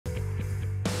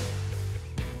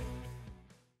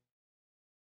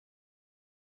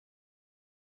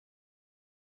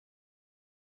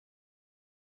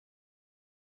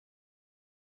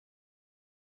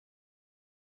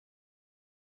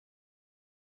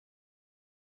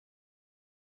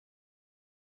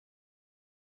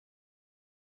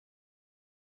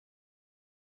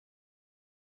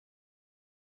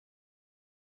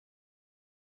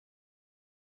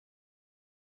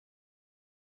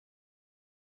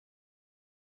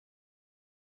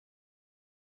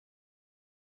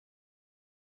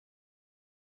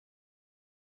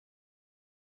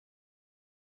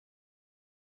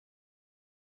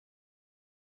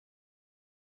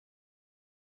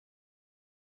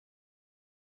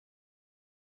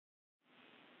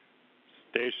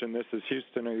Station, this is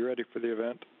Houston. Are you ready for the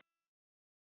event?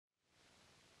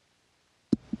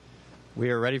 We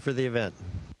are ready for the event.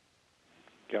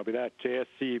 Copy that.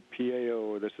 JSC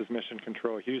PAO, this is Mission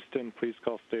Control. Houston, please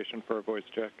call station for a voice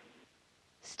check.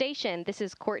 Station, this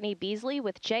is Courtney Beasley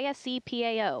with JSC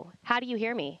PAO. How do you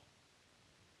hear me?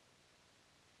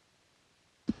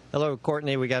 Hello,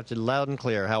 Courtney. We got you loud and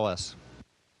clear. How us?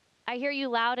 I hear you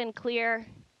loud and clear.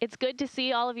 It's good to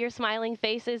see all of your smiling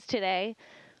faces today.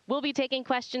 We'll be taking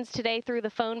questions today through the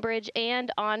phone bridge and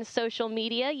on social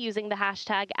media using the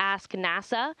hashtag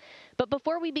AskNASA. But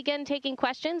before we begin taking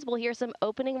questions, we'll hear some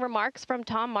opening remarks from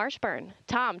Tom Marshburn.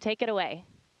 Tom, take it away.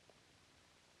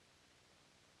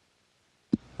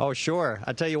 Oh, sure.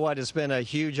 I tell you what, it's been a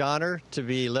huge honor to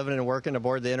be living and working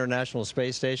aboard the International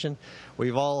Space Station.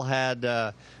 We've all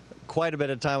had quite a bit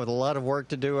of time with a lot of work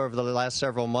to do over the last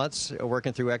several months,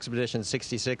 working through Expedition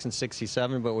 66 and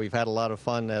 67, but we've had a lot of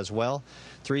fun as well.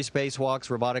 3 spacewalks,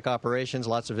 robotic operations,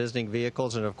 lots of visiting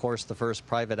vehicles, and of course the first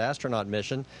private astronaut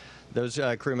mission. Those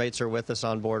crewmates are with us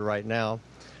on board right now.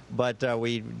 But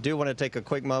we do want to take a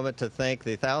quick moment to thank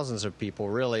the thousands of people,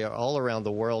 really, all around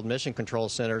the world, mission control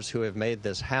centers who have made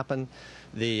this happen,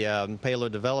 the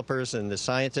payload developers and the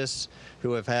scientists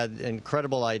who have had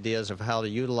incredible ideas of how to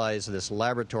utilize this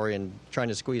laboratory and trying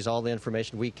to squeeze all the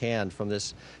information we can from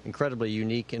this incredibly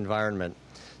unique environment.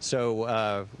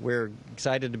 So we're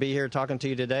excited to be here talking to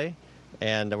you today,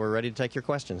 and we're ready to take your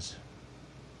questions.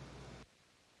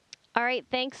 All right,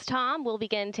 thanks, Tom. We'll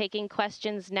begin taking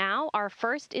questions now. Our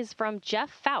first is from Jeff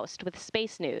Faust with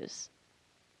Space News.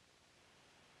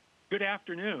 Good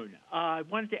afternoon. I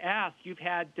wanted to ask, you've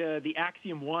had the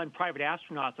Axiom 1 private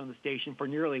astronauts on the station for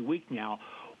nearly a week now.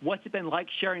 What's it been like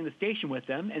sharing the station with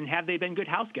them, and have they been good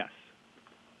house guests?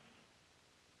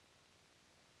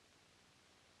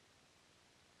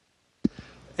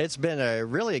 It's been a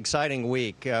really exciting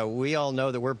week. We all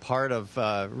know that we're part of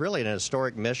really an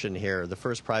historic mission here. The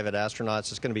first private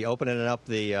astronauts is going to be opening up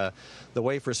the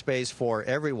way for space for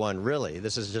everyone, really.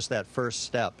 This is just that first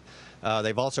step.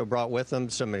 They've also brought with them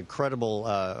some incredible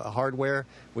hardware.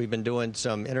 We've been doing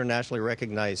some internationally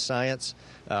recognized science,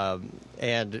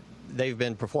 and they've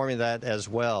been performing that as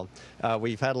well.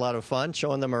 We've had a lot of fun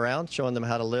showing them around, showing them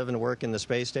how to live and work in the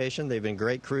space station. They've been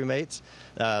great crewmates.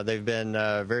 They've been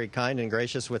very kind and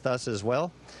gracious with us as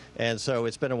well. And so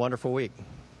it's been a wonderful week.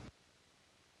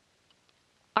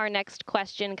 Our next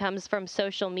question comes from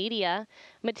social media.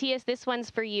 Matthias, this one's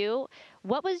for you.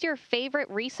 What was your favorite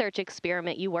research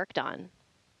experiment you worked on?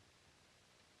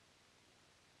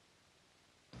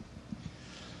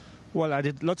 Well, I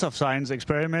did lots of science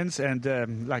experiments,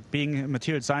 and like being a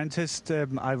material scientist,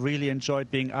 I really enjoyed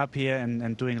being up here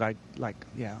and doing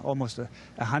almost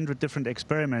 100 different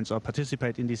experiments or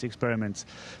participate in these experiments.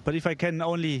 But if I can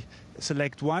only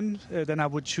select one, then I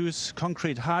would choose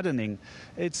concrete hardening.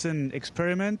 It's an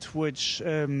experiment which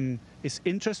is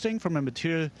interesting from a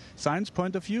material science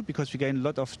point of view because we gain a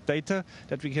lot of data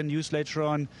that we can use later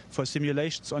on for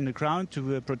simulations on the ground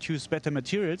to produce better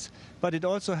materials. But it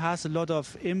also has a lot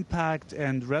of impact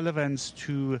and relevance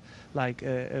to like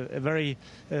a very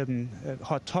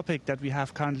hot topic that we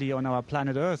have currently on our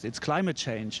planet Earth. It's climate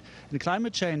change. And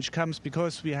climate change comes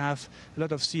because we have a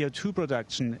lot of CO2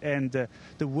 production, and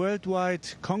the worldwide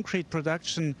concrete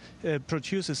production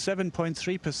produces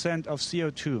 7.3% of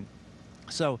CO2.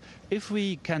 So if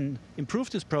we can improve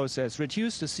this process,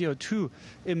 reduce the CO2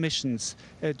 emissions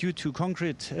due to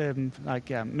concrete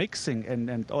mixing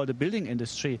and all the building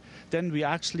industry, then we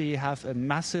actually have a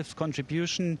massive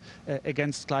contribution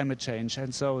against climate change.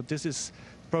 And so this is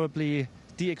probably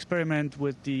the experiment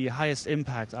with the highest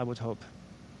impact, I would hope.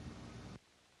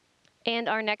 And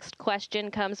our next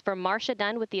question comes from Marcia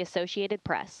Dunn with the Associated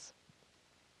Press.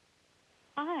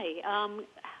 Hi.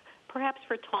 Perhaps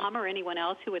for Tom or anyone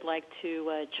else who would like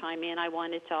to chime in, I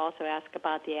wanted to also ask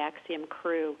about the Axiom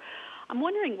crew. I'm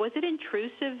wondering, was it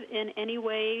intrusive in any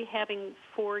way having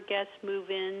 4 guests move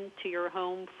in to your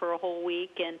home for a whole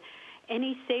week? And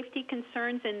any safety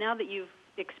concerns? And now that you've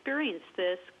experienced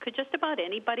this, could just about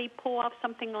anybody pull off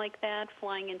something like that,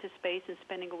 flying into space and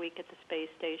spending a week at the space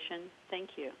station?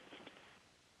 Thank you.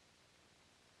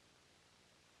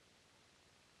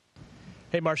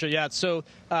 Hey, Marcia. Yeah, so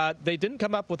they didn't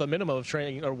come up with a minimum of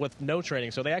training or with no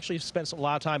training. So they actually spent a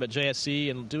lot of time at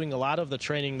JSC and doing a lot of the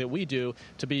training that we do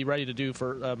to be ready to do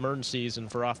for emergencies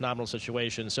and for off-nominal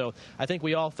situations. So I think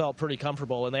we all felt pretty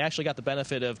comfortable, and they actually got the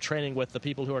benefit of training with the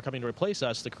people who are coming to replace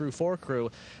us, the Crew-4 crew.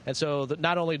 And so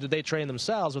not only did they train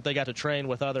themselves, but they got to train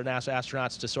with other NASA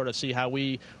astronauts to sort of see how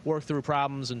we work through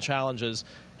problems and challenges.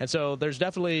 And so there's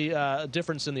definitely a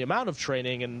difference in the amount of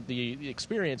training and the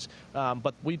experience,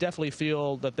 but we definitely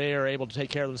feel that they are able to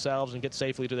take care of themselves and get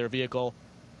safely to their vehicle.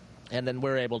 And then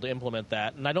we're able to implement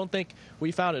that. And I don't think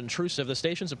we found it intrusive. The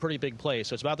station's a pretty big place,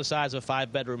 so it's about the size of a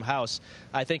 5-bedroom house.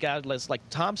 I think, as like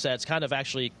Tom said, it's kind of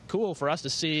actually cool for us to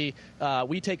see.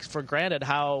 We take for granted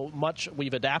how much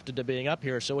we've adapted to being up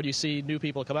here. So when you see new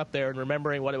people come up there and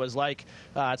remembering what it was like,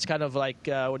 it's kind of like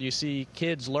when you see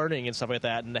kids learning and stuff like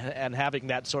that, and having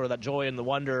that sort of that joy and the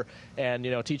wonder, and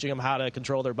teaching them how to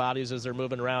control their bodies as they're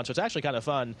moving around. So it's actually kind of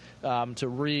fun to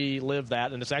relive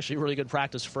that, and it's actually really good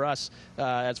practice for us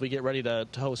as we get ready to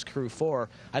host Crew-4.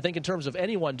 I think in terms of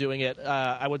anyone doing it,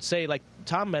 I would say, like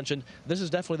Tom mentioned, this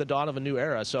is definitely the dawn of a new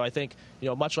era. So I think,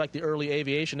 much like the early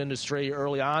aviation industry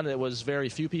early on, it was very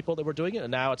few people that were doing it,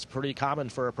 and now it's pretty common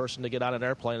for a person to get on an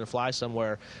airplane and fly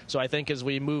somewhere. So I think as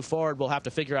we move forward, we'll have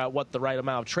to figure out what the right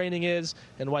amount of training is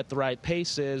and what the right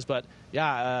pace is. But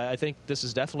yeah, I think this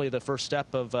is definitely the first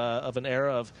step of an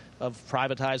era of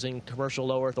privatizing commercial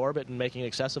low Earth orbit and making it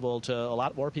accessible to a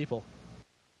lot more people.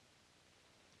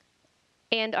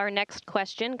 And our next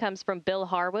question comes from Bill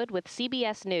Harwood with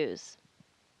CBS News.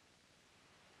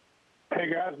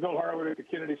 Hey guys, Bill Harwood at the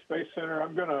Kennedy Space Center.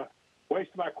 I'm going to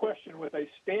waste my question with a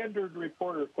standard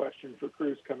reporter question for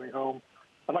crews coming home.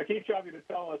 I'd like each of you to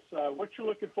tell us what you're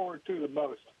looking forward to the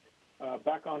most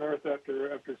back on Earth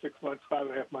after 6 months,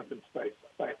 5.5 months in space.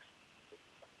 Thanks.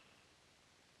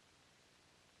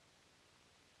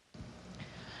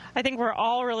 I think we're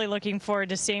all really looking forward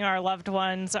to seeing our loved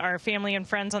ones, our family and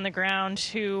friends on the ground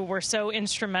who were so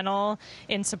instrumental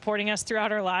in supporting us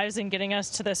throughout our lives and getting us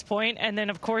to this point, and then,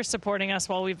 of course, supporting us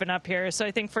while we've been up here. So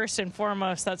I think first and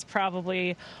foremost, that's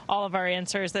probably all of our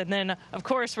answers. And then, of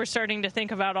course, we're starting to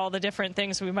think about all the different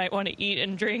things we might want to eat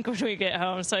and drink when we get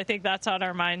home. So I think that's on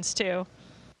our minds, too.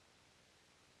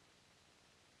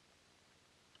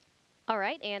 All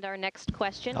right, and our next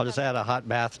question. I'll just add a hot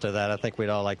bath to that. I think we'd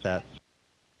all like that.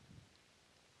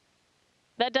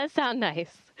 That does sound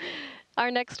nice.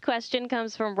 Our next question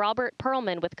comes from Robert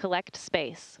Perlman with Collect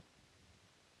Space.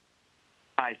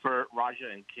 Hi, for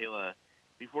Raja and Kayla.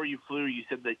 Before you flew, you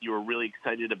said that you were really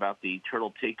excited about the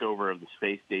turtle takeover of the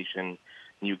space station,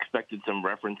 and you expected some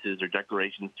references or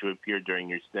decorations to appear during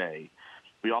your stay.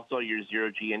 We all saw your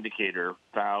zero-G indicator,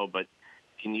 FOW, but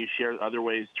can you share other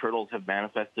ways turtles have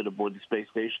manifested aboard the space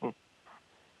station?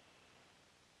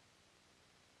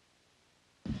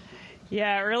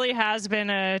 Yeah, it really has been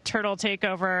a turtle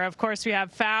takeover. Of course, we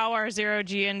have FOW, our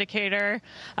zero-G indicator.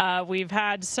 We've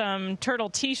had some turtle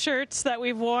T-shirts that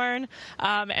we've worn.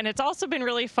 And it's also been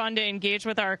really fun to engage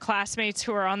with our classmates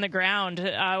who are on the ground.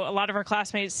 A lot of our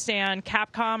classmates stay on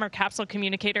CAPCOM, or Capsule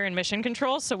Communicator and Mission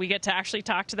Control, so we get to actually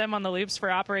talk to them on the loops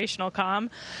for operational comm.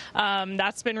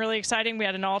 That's been really exciting. We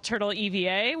had an all-turtle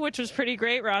EVA, which was pretty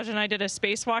great. Raj and I did a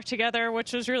spacewalk together,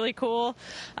 which was really cool.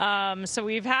 So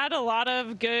we've had a lot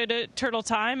of good turtle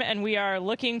time, and we are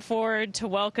looking forward to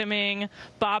welcoming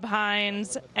Bob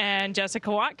Hines and Jessica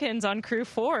Watkins on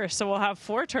Crew-4. So we'll have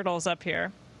 4 turtles up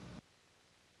here.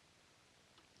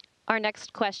 Our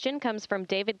next question comes from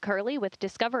David Curley with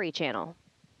Discovery Channel.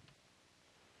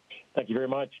 Thank you very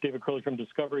much. David Curley from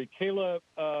Discovery. Kayla,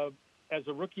 as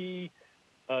a rookie,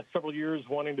 several years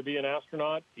wanting to be an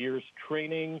astronaut, years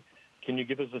training, can you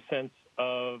give us a sense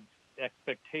of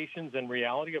expectations and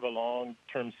reality of a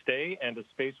long-term stay and a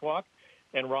spacewalk?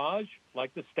 And Raj,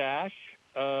 like the stash,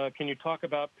 can you talk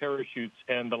about parachutes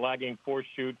and the lagging force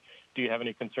chute? Do you have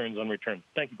any concerns on return?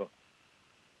 Thank you both.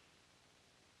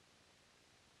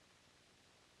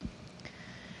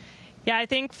 Yeah, I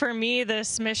think for me,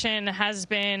 this mission has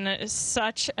been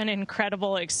such an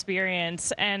incredible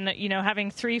experience. And,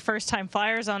 having 3 first-time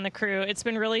flyers on the crew, it's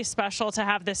been really special to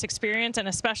have this experience, and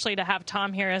especially to have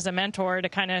Tom here as a mentor to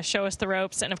kind of show us the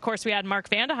ropes. And, of course, we had Mark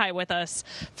Vandehei with us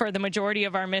for the majority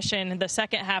of our mission, the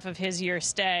second half of his year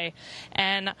stay.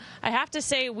 And I have to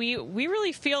say, we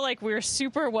really feel like we're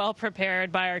super well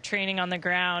prepared by our training on the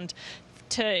ground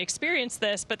to experience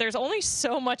this, but there's only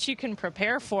so much you can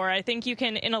prepare for. I think you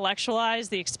can intellectualize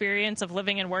the experience of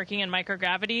living and working in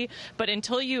microgravity, but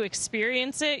until you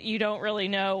experience it, you don't really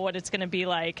know what it's going to be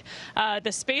like. The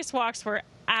spacewalks were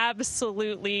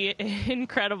absolutely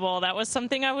incredible. That was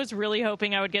something I was really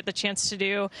hoping I would get the chance to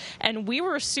do. And we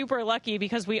were super lucky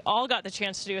because we all got the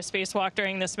chance to do a spacewalk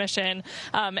during this mission.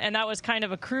 And that was kind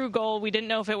of a crew goal. We didn't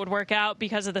know if it would work out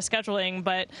because of the scheduling,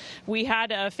 but we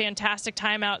had a fantastic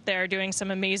time out there doing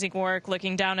some amazing work,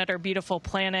 looking down at our beautiful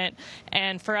planet.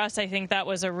 And for us, I think that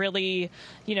was a really,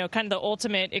 kind of the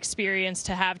ultimate experience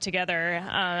to have together,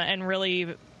 and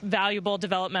really valuable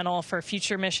developmental for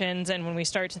future missions. And when we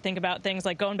start to think about things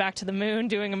like going back to the moon,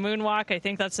 doing a moonwalk, I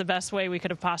think that's the best way we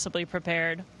could have possibly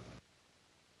prepared.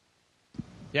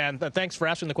 Yeah, and thanks for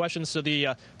asking the question. So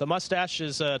the mustache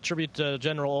is a tribute to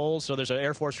General Oles. So there's an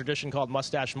Air Force tradition called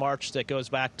Mustache March that goes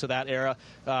back to that era.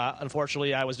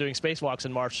 Unfortunately, I was doing spacewalks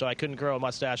in March, so I couldn't grow a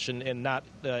mustache and not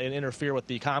interfere with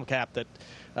the ComCap that.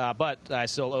 But I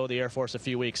still owe the Air Force a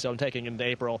few weeks, so I'm taking it into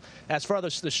April. As far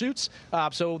as the shoots,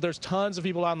 so there's tons of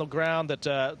people on the ground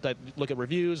that look at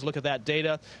reviews, look at that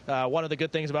data. One of the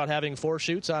good things about having 4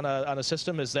 shoots on a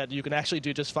system is that you can actually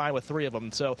do just fine with 3 of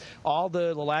them. So all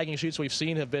the lagging shoots we've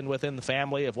seen have been within the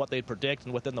family of what they predict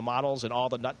and within the models, and all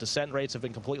the nut descent rates have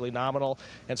been completely nominal.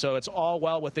 And so it's all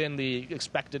well within the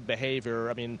expected behavior.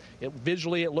 I mean,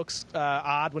 visually it looks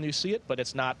odd when you see it, but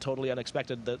it's not totally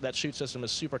unexpected. That shoot system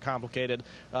is super complicated.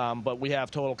 But we have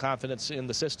total confidence in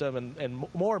the system and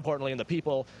more importantly in the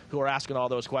people who are asking all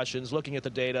those questions, looking at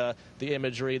the data, the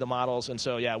imagery, the models. And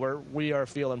so, yeah, we are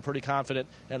feeling pretty confident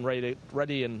and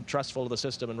ready and trustful of the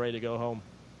system and ready to go home.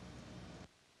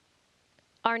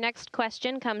 Our next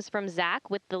question comes from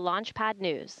Zach with the Launchpad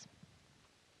News.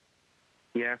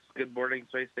 Yes, good morning,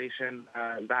 Space Station.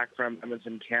 Back from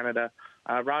Edmonton, Canada.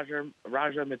 Raja,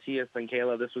 Matthias, and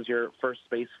Kayla, this was your first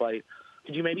space flight.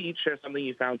 Could you maybe each share something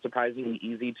you found surprisingly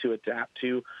easy to adapt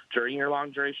to during your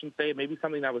long-duration stay? Maybe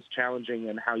something that was challenging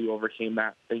and how you overcame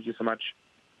that. Thank you so much.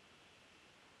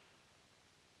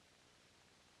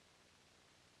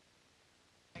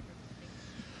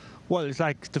 Well, it's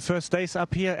like the first days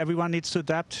up here, everyone needs to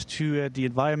adapt to the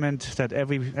environment, that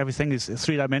everything is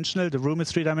three-dimensional, the room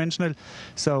is three-dimensional.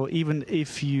 So even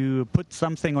if you put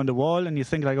something on the wall and you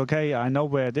think like, okay, I know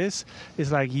where it is,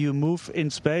 it's like you move in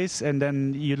space and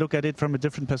then you look at it from a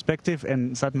different perspective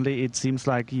and suddenly it seems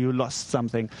like you lost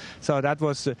something. So that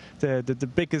was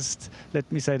the biggest, let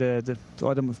me say, the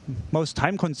most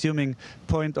time-consuming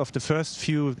point of the first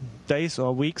few days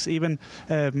or weeks even,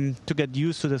 to get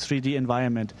used to the 3D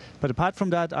environment. But apart from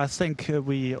that, I think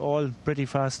we all pretty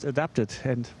fast adapted.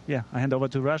 And yeah, I hand over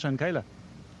to Raja and Kayla.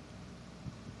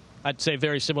 I'd say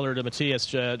very similar to Matthias,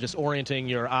 just orienting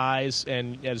your eyes,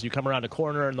 and as you come around a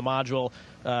corner in the module,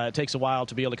 it takes a while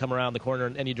to be able to come around the corner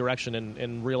in any direction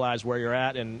and realize where you're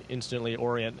at and instantly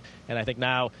orient. And I think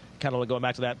now, kind of going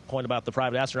back to that point about the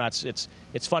private astronauts,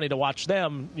 it's funny to watch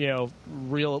them,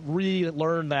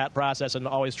 relearn that process and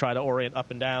always try to orient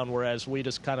up and down, whereas we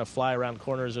just kind of fly around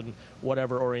corners in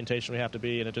whatever orientation we have to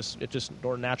be, and it just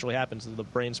naturally happens. The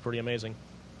brain's pretty amazing.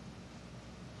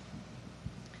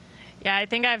 Yeah, I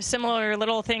think I have similar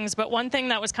little things, but one thing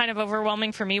that was kind of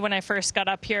overwhelming for me when I first got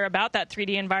up here about that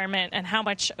 3D environment and how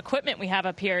much equipment we have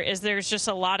up here is there's just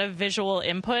a lot of visual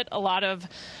input, a lot of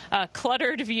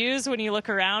cluttered views when you look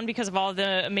around because of all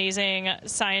the amazing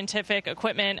scientific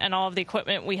equipment and all of the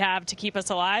equipment we have to keep us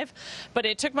alive. But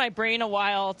it took my brain a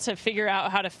while to figure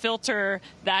out how to filter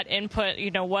that input,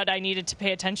 what I needed to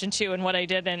pay attention to and what I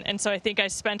didn't. And so I think I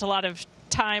spent a lot of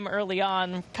time early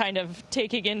on kind of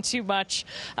taking in too much,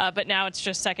 but now it's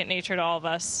just second nature to all of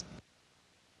us.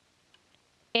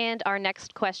 And our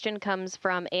next question comes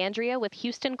from Andrea with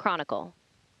Houston Chronicle.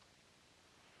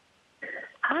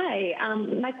 Hi,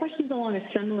 my question's along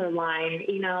a similar line.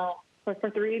 For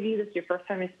 3 of you, this is your first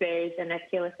time in space, and as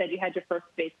Kayla said, you had your first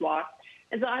spacewalk.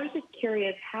 And so I was just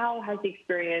curious, how has the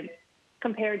experience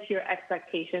compared to your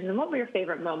expectations, and what were your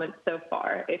favorite moments so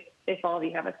far, if all of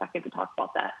you have a second to talk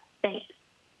about that? Thanks.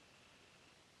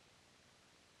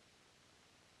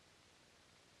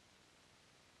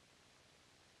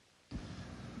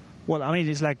 Well, I mean,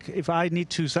 it's like, if I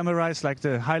need to summarize like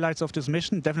the highlights of this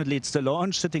mission, definitely it's the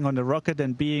launch, sitting on the rocket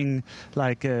and being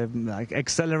like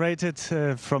accelerated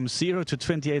from 0 to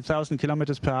 28,000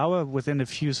 kilometers per hour within a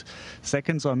few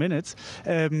seconds or minutes.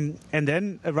 And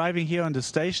then arriving here on the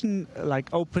station, like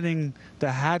opening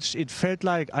the hatch, it felt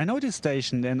like, I know this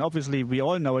station, and obviously we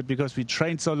all know it because we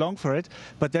trained so long for it,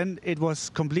 but then it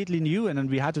was completely new and then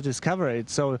we had to discover it.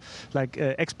 So like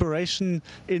exploration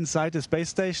inside the space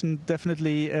station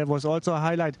definitely was also a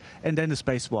highlight, and then the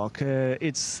spacewalk.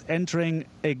 It's entering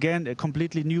again a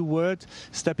completely new world,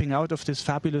 stepping out of this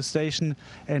fabulous station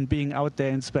and being out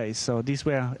there in space. So these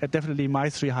were definitely my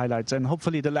 3 highlights, and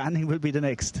hopefully the landing will be the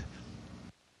next.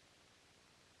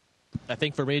 I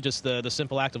think for me, just the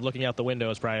simple act of looking out the window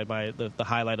is probably the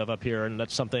highlight of up here, and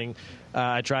that's something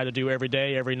I try to do every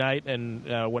day, every night, and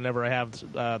whenever I have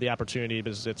the opportunity,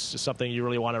 because it's just something you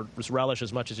really want to just relish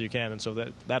as much as you can. And so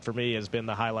that for me has been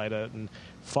the highlight, and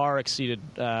far exceeded.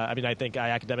 I think I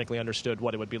academically understood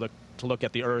what it would be to look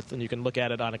at the Earth, and you can look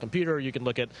at it on a computer, you can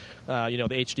look at the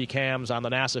HD cams on the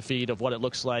NASA feed of what it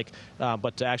looks like,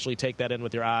 but to actually take that in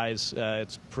with your eyes,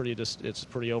 it's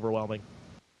pretty overwhelming.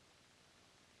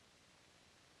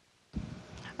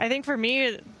 I think for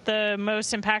me, the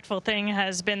most impactful thing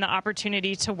has been the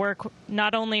opportunity to work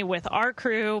not only with our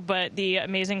crew, but the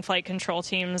amazing flight control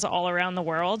teams all around the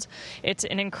world. It's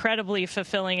an incredibly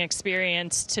fulfilling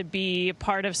experience to be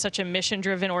part of such a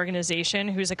mission-driven organization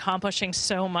who's accomplishing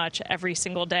so much every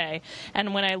single day.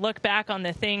 And when I look back on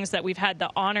the things that we've had the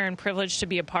honor and privilege to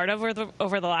be a part of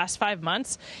over the last 5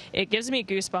 months, it gives me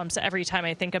goosebumps every time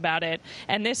I think about it.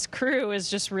 And this crew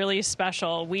is just really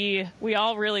special. We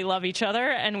all really love each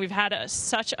other, and we've had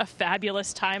such a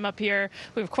fabulous time up here.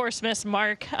 We, of course, missed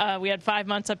Mark. We had 5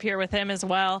 months up here with him as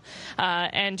well,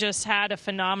 and just had a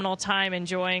phenomenal time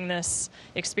enjoying this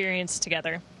experience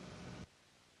together.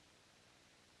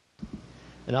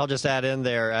 And I'll just add in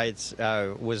there, I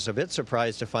was a bit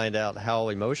surprised to find out how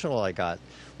emotional I got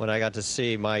when I got to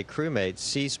see my crewmates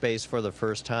see space for the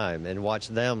first time and watch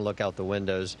them look out the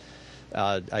windows.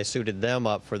 I suited them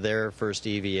up for their first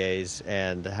EVAs,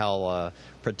 and how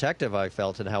protective I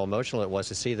felt and how emotional it was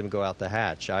to see them go out the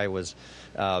hatch. I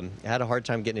had a hard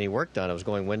time getting any work done. I was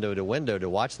going window to window to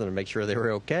watch them and make sure they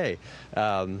were okay.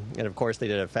 And of course, they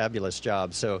did a fabulous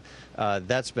job. So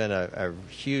that's been a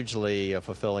hugely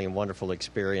fulfilling and wonderful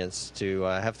experience to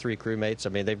have 3 crewmates. I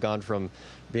mean, they've gone from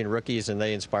being rookies, and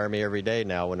they inspire me every day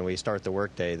now when we start the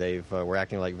workday. We're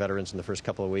acting like veterans in the first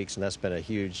couple of weeks, and that's been a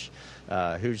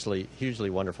hugely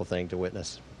wonderful thing to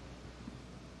witness.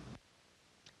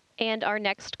 And our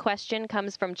next question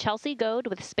comes from Chelsea Goad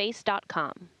with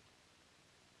Space.com.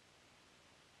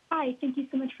 Hi, thank you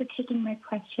so much for taking my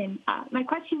question. My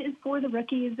question is for the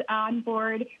rookies on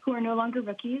board who are no longer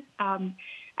rookies.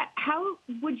 How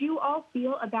would you all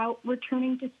feel about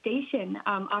returning to station?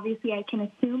 Obviously, I can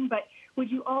assume, but would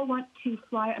you all want to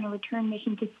fly on a return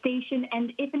mission to station?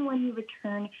 And if and when you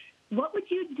return, what would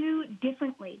you do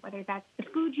differently, whether that's the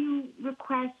food you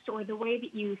request or the way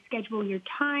that you schedule your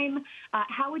time?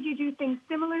 How would you do things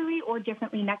similarly or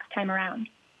differently next time around?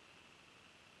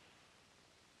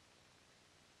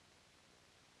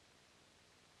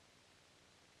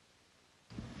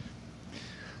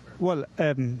 Well,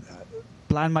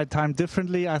 plan my time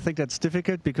differently. I think that's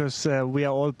difficult because we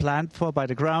are all planned for by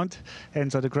the ground, and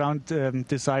so the ground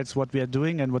decides what we are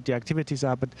doing and what the activities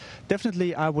are. But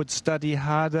definitely I would study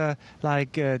harder,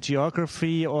 like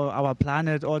geography or our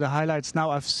planet or the highlights. Now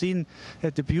I've seen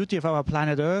the beauty of our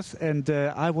planet Earth, and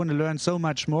I want to learn so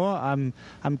much more. I'm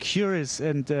curious,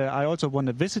 and I also want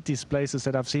to visit these places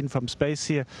that I've seen from space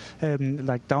here,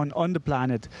 like down on the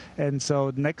planet. And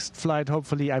so next flight,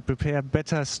 hopefully I prepare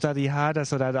better, study harder,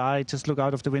 so that I just look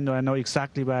out of the window and know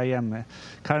exactly where I am.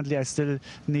 Currently, I still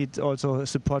need also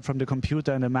support from the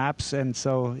computer and the maps, and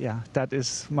so yeah, that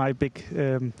is my big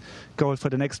goal for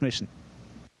the next mission.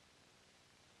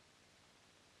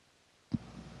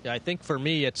 Yeah, I think for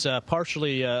me it's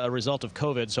partially a result of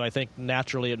COVID, so I think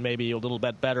naturally it may be a little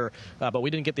bit better, but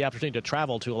we didn't get the opportunity to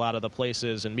travel to a lot of the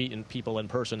places and meet people in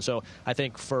person. So I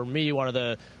think for me, one of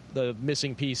the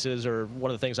missing pieces, or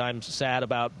one of the things I'm sad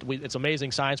about, it's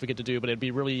amazing science we get to do, but it'd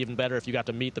be really even better if you got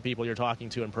to meet the people you're talking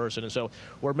to in person. And so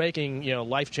we're making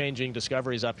life-changing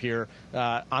discoveries up here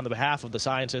on the behalf of the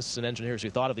scientists and engineers who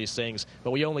thought of these things,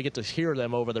 but we only get to hear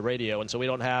them over the radio, and so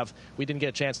we didn't get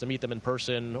a chance to meet them in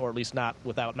person, or at least not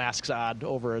without masks on,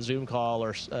 over a Zoom call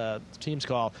or Teams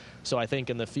call. So I think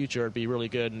in the future it'd be really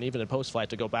good, and even in post-flight,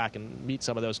 to go back and meet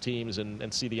some of those teams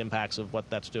and see the impacts of what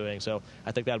that's doing. So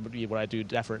I think that would be what I do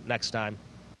different next time.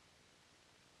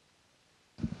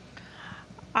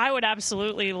 I would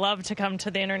absolutely love to come to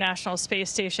the International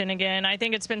Space Station again. I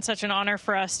think it's been such an honor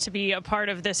for us to be a part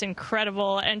of this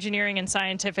incredible engineering and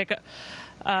scientific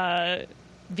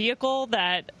vehicle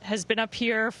that has been up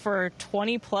here for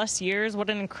 20 plus years. What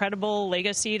an incredible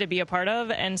legacy to be a part of.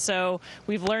 And so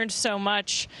we've learned so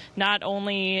much, not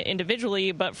only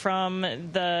individually, but from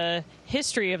the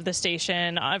history of the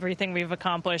station, everything we've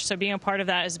accomplished. So being a part of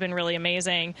that has been really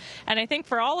amazing. And I think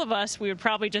for all of us, we would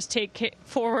probably just take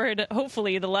forward,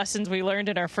 hopefully, the lessons we learned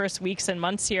in our first weeks and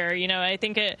months here. I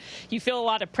think you feel a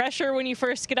lot of pressure when you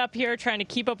first get up here, trying to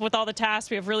keep up with all the tasks.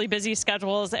 We have really busy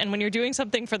schedules. And when you're doing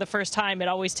something for the first time, it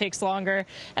always takes longer.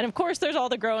 And of course, there's all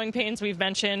the growing pains we've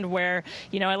mentioned where,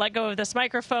 I let go of this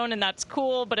microphone and that's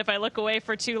cool, but if I look away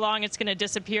for too long, it's going to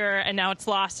disappear and now it's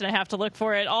lost and I have to look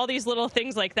for it. All these little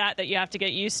things like that you have to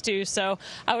get used to. So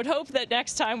I would hope that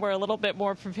next time we're a little bit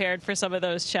more prepared for some of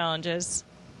those challenges.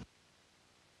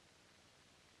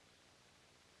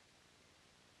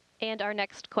 And our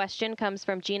next question comes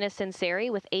from Gina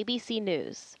Sinceri with ABC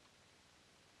News.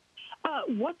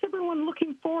 What's everyone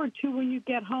looking forward to when you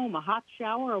get home? A hot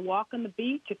shower, a walk on the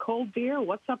beach, a cold beer?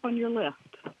 What's up on your list?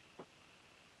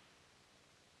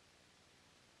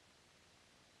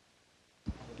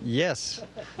 Yes.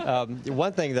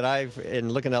 One thing that in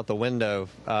looking out the window,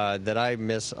 that I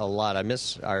miss a lot, I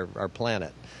miss our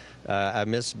planet. I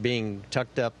miss being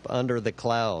tucked up under the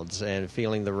clouds and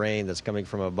feeling the rain that's coming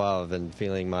from above and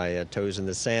feeling my toes in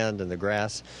the sand and the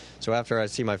grass. So after I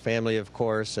see my family, of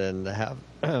course, and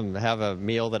have a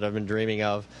meal that I've been dreaming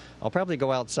of, I'll probably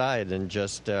go outside and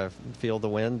just feel the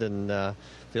wind and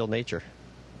feel nature.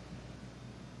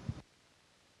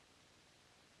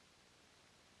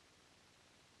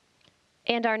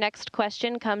 And our next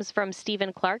question comes from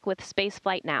Stephen Clark with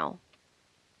Spaceflight Now.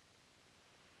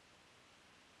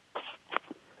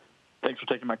 Thanks for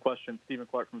taking my question. Stephen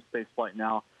Clark from Spaceflight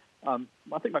Now. I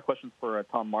think my question's for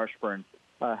Tom Marshburn.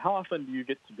 How often do you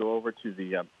get to go over to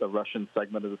the Russian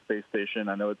segment of the space station?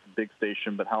 I know it's a big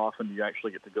station, but how often do you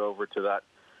actually get to go over to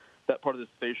that part of the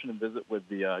station and visit with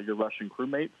your Russian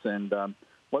crewmates? And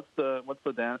what's the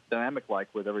dynamic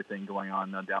like with everything going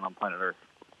on down on planet Earth?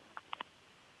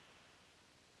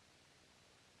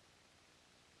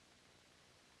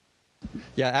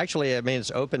 Yeah, actually, I mean,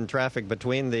 it's open traffic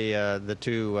between the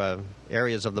two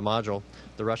areas of the module,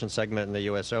 the Russian segment and the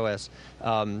USOS.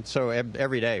 So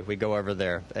every day we go over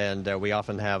there, and we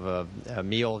often have a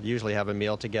meal, usually have a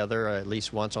meal together at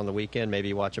least once on the weekend,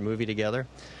 maybe watch a movie together.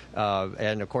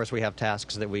 And, of course, we have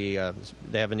tasks that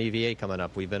they have an EVA coming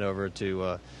up. We've been over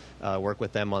to work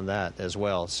with them on that as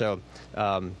well. So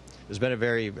it's been a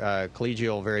very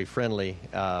collegial, very friendly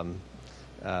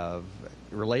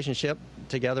relationship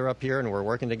together up here, and we're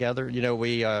working together. You know,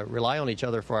 we rely on each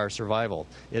other for our survival.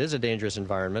 It is a dangerous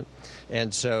environment,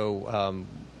 and so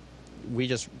we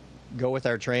just go with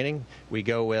our training. We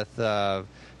go with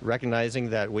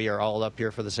recognizing that we are all up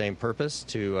here for the same purpose,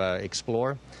 to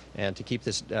explore and to keep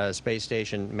this space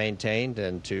station maintained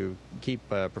and to keep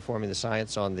performing the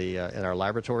science on in our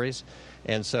laboratories.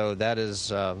 And so that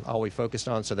is all we focused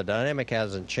on. So the dynamic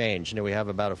hasn't changed. You know, we have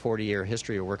about a 40-year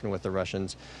history of working with the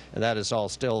Russians, and that is all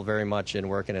still very much in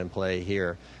work and in play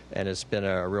here. And it's been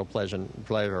a real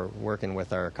pleasure working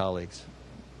with our colleagues.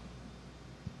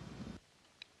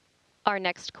 Our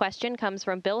next question comes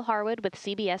from Bill Harwood with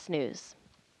CBS News.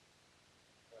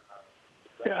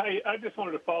 Yeah, I just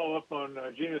wanted to follow up on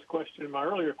Gina's question. My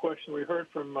earlier question, we heard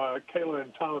from Kayla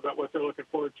and Tom about what they're looking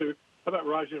forward to. How about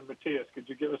Raja and Matthias? Could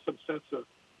you give us some sense of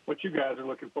what you guys are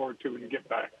looking forward to when you get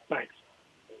back? Thanks.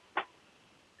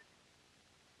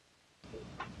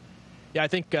 Yeah, I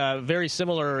think very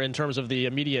similar in terms of the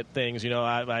immediate things. You know,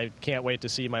 I can't wait to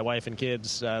see my wife and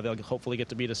kids. They'll hopefully get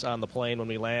to meet us on the plane when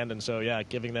we land. And so, yeah,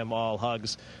 giving them all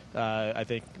hugs. I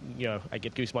think, you know, I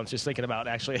get goosebumps just thinking about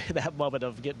actually that moment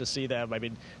of getting to see them. I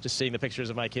mean, just seeing the pictures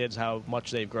of my kids, how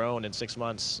much they've grown in 6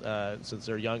 months since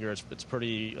they're younger. It's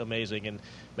pretty amazing and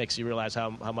makes you realize how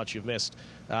much you've missed.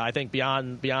 I think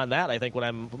beyond that, I think what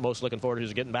I'm most looking forward to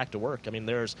is getting back to work. I mean,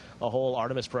 there's a whole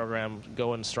Artemis program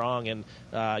going strong, and,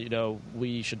 you know,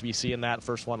 we should be seeing that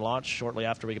first one launch shortly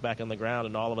after we get back on the ground,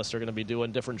 and all of us are going to be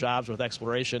doing different jobs with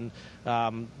exploration,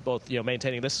 both, you know,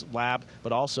 maintaining this lab,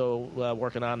 but also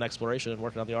working on exploration and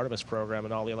working on the Artemis program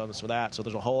and all the elements for that. So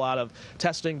there's a whole lot of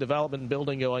testing, development, and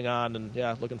building going on, and,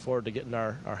 yeah, looking forward to getting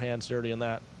our hands dirty in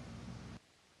that.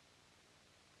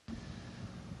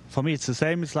 For me, it's the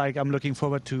same. It's like I'm looking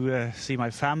forward to see my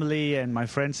family and my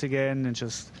friends again, and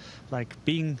just like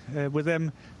being with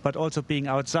them, but also being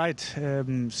outside,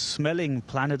 smelling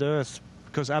planet Earth.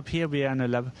 Because up here we are in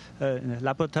a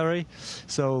laboratory,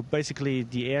 so basically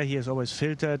the air here is always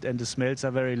filtered and the smells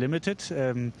are very limited.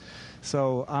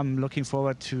 So I'm looking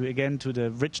forward to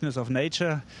the richness of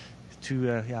nature,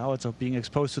 to also being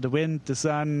exposed to the wind, the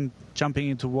sun, jumping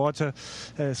into water,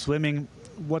 swimming.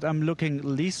 What I'm looking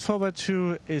least forward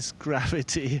to is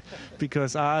gravity,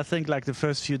 because I think like the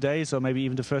first few days or maybe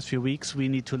even the first few weeks we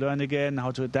need to learn again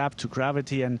how to adapt to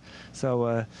gravity. And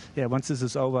so once this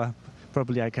is over,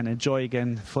 probably I can enjoy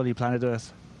again fully planet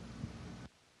Earth.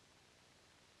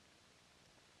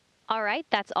 All right,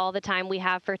 that's all the time we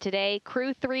have for today.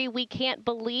 Crew-3, we can't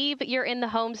believe you're in the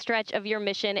home stretch of your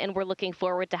mission, and we're looking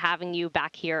forward to having you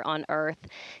back here on Earth.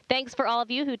 Thanks for all of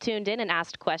you who tuned in and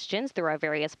asked questions through our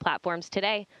various platforms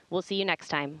today. We'll see you next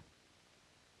time.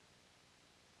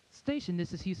 Station,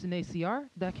 this is Houston ACR.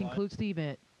 That concludes the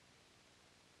event.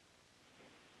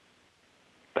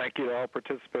 Thank you to all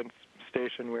participants.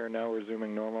 Station, we are now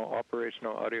resuming normal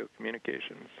operational audio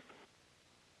communications.